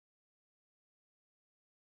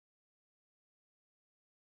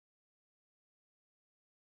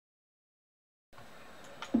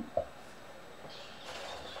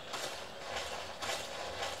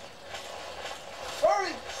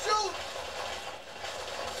Hurry! Shoot!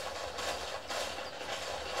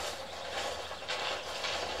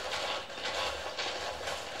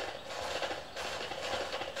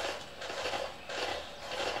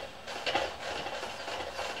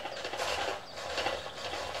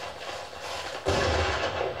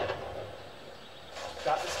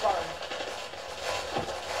 Got the spine.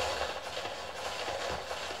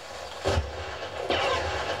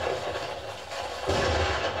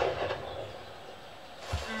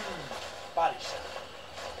 Body shot.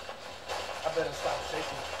 I better stop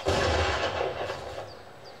shaking.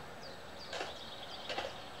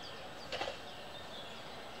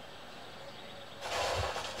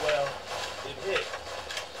 Well, it hit,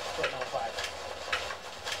 but no fire.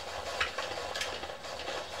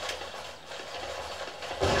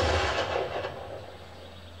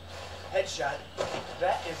 Headshot.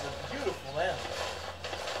 That is a beautiful animal.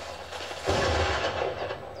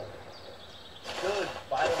 Good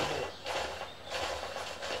vital hit.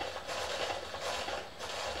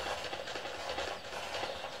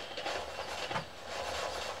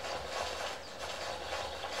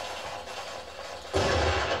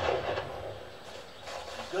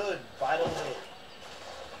 Good vital hit.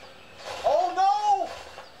 Oh no!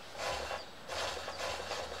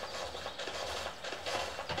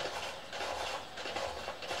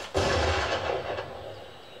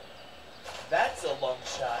 That's a lung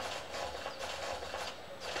shot.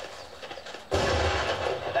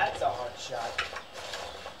 That's a hard shot.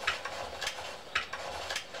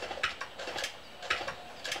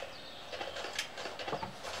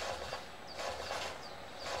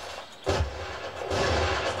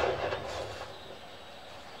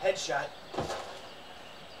 Headshot.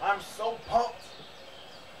 I'm so pumped.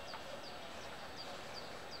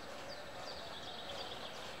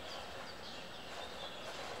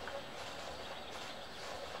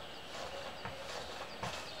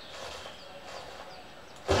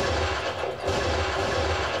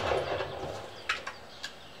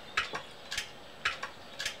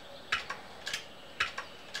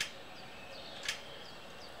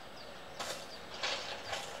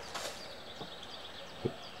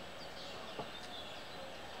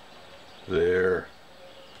 There.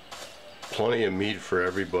 Plenty of meat for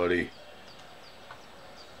everybody.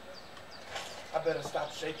 I better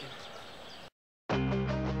stop shaking.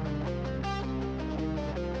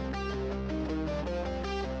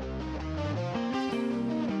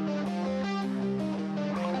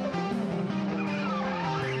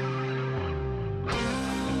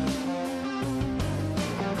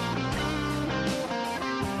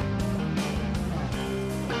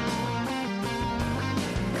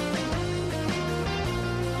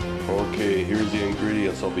 Okay, here's the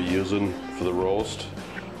ingredients I'll be using for the roast.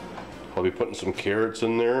 I'll be putting some carrots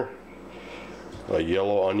in there, a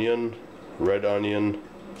yellow onion, red onion,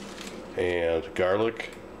 and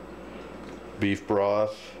garlic, beef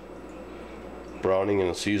broth, browning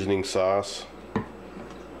and seasoning sauce.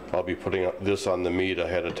 I'll be putting this on the meat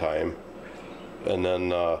ahead of time. And then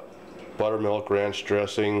buttermilk ranch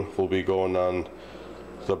dressing will be going on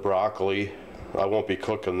the broccoli. I won't be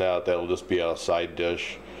cooking that, that'll just be a side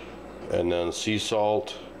dish. And then sea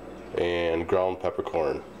salt and ground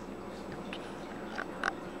peppercorn.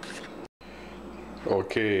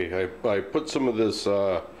 Okay, I put some of this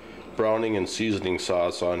browning and seasoning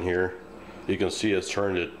sauce on here. You can see it's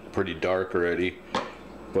turned it pretty dark already.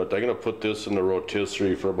 But I'm gonna put this in the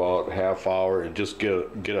rotisserie for about half hour and just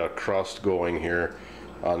get a crust going here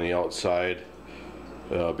on the outside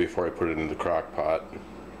before I put it in the crock pot.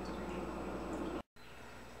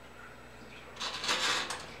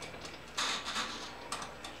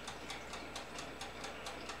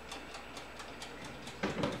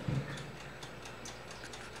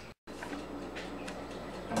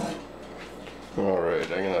 Alright,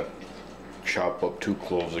 I'm gonna chop up 2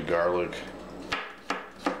 cloves of garlic.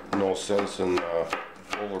 No sense in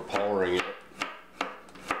overpowering it.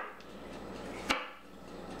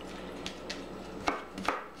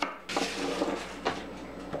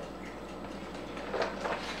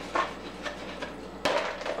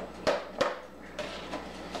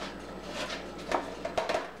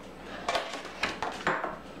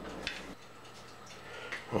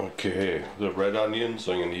 Okay, the red onions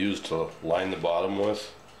I'm going to use to line the bottom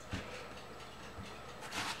with.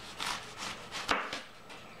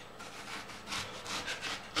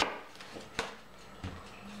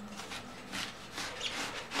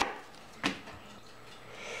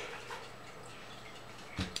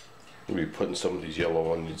 We'll be putting some of these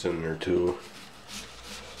yellow onions in there too.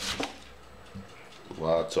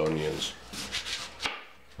 Lots of onions.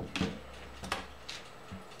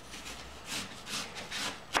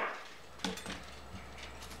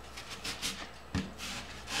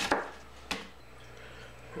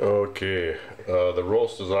 Okay, the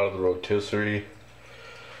roast is out of the rotisserie,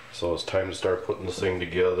 so it's time to start putting this thing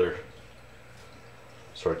together.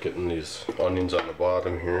 Start getting these onions on the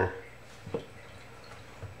bottom here.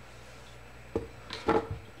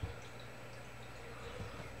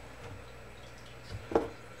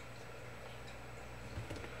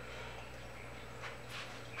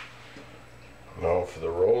 Now for the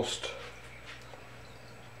roast.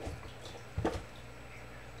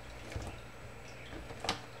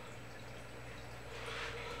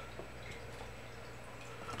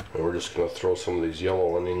 And we're just going to throw some of these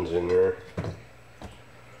yellow onions in there.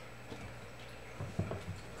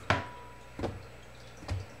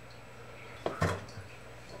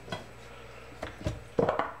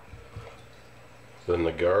 Then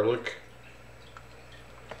the garlic.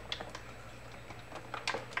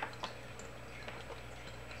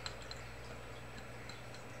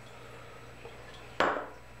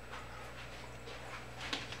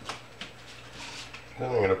 Then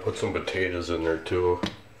I'm going to put some potatoes in there too.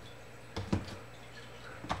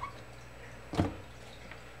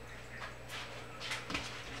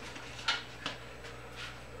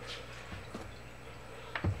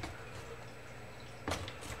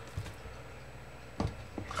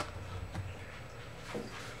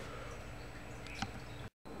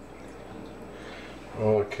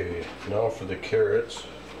 Okay, now for the carrots.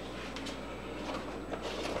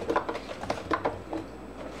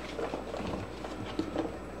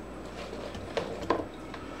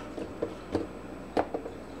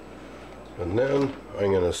 And then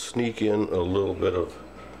I'm going to sneak in a little bit of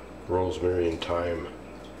rosemary and thyme.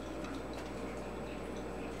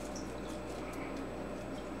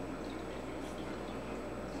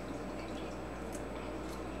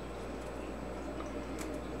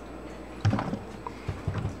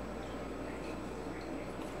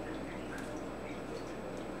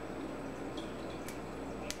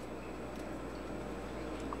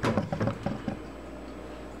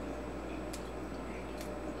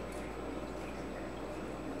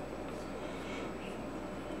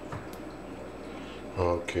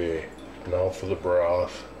 Okay, now for the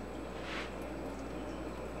broth.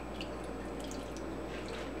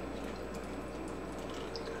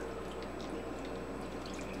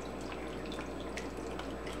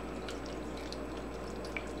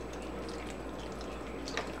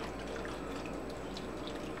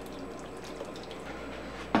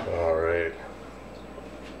 All right.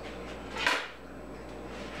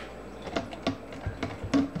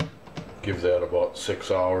 Give that about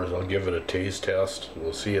 6 hours. I'll give it a taste test.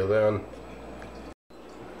 We'll see you then.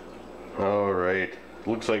 Alright,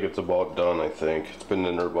 looks like it's about done, I think. It's been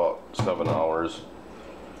in there about 7 hours.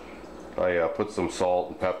 I put some salt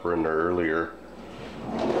and pepper in there earlier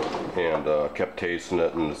and kept tasting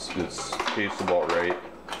it, and it tastes about right.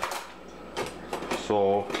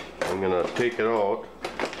 So I'm gonna take it out.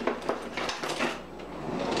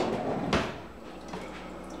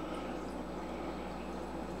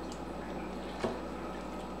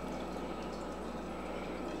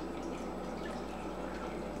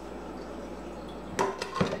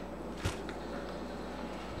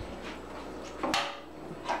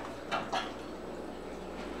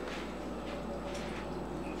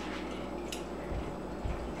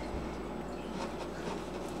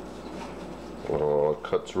 Oh, it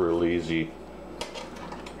cuts real easy.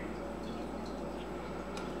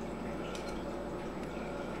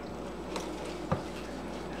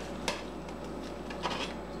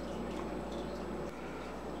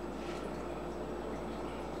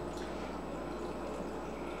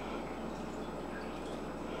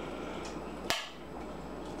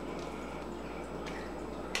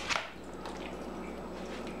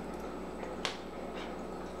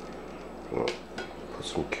 Put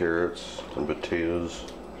some carrots and potatoes.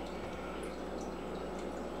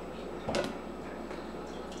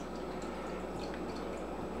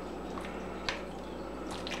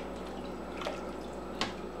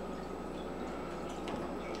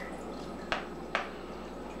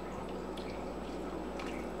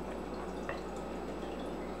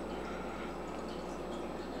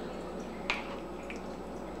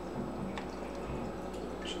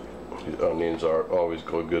 The onions always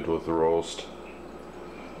go good with the roast.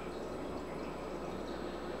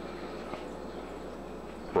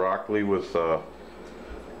 Broccoli with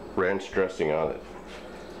ranch dressing on it.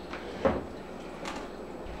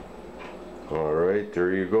 Alright,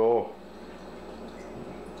 there you go.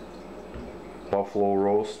 Buffalo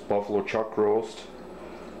roast, buffalo chuck roast,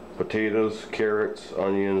 potatoes, carrots,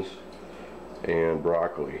 onions, and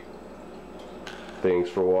broccoli. Thanks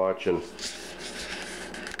for watching.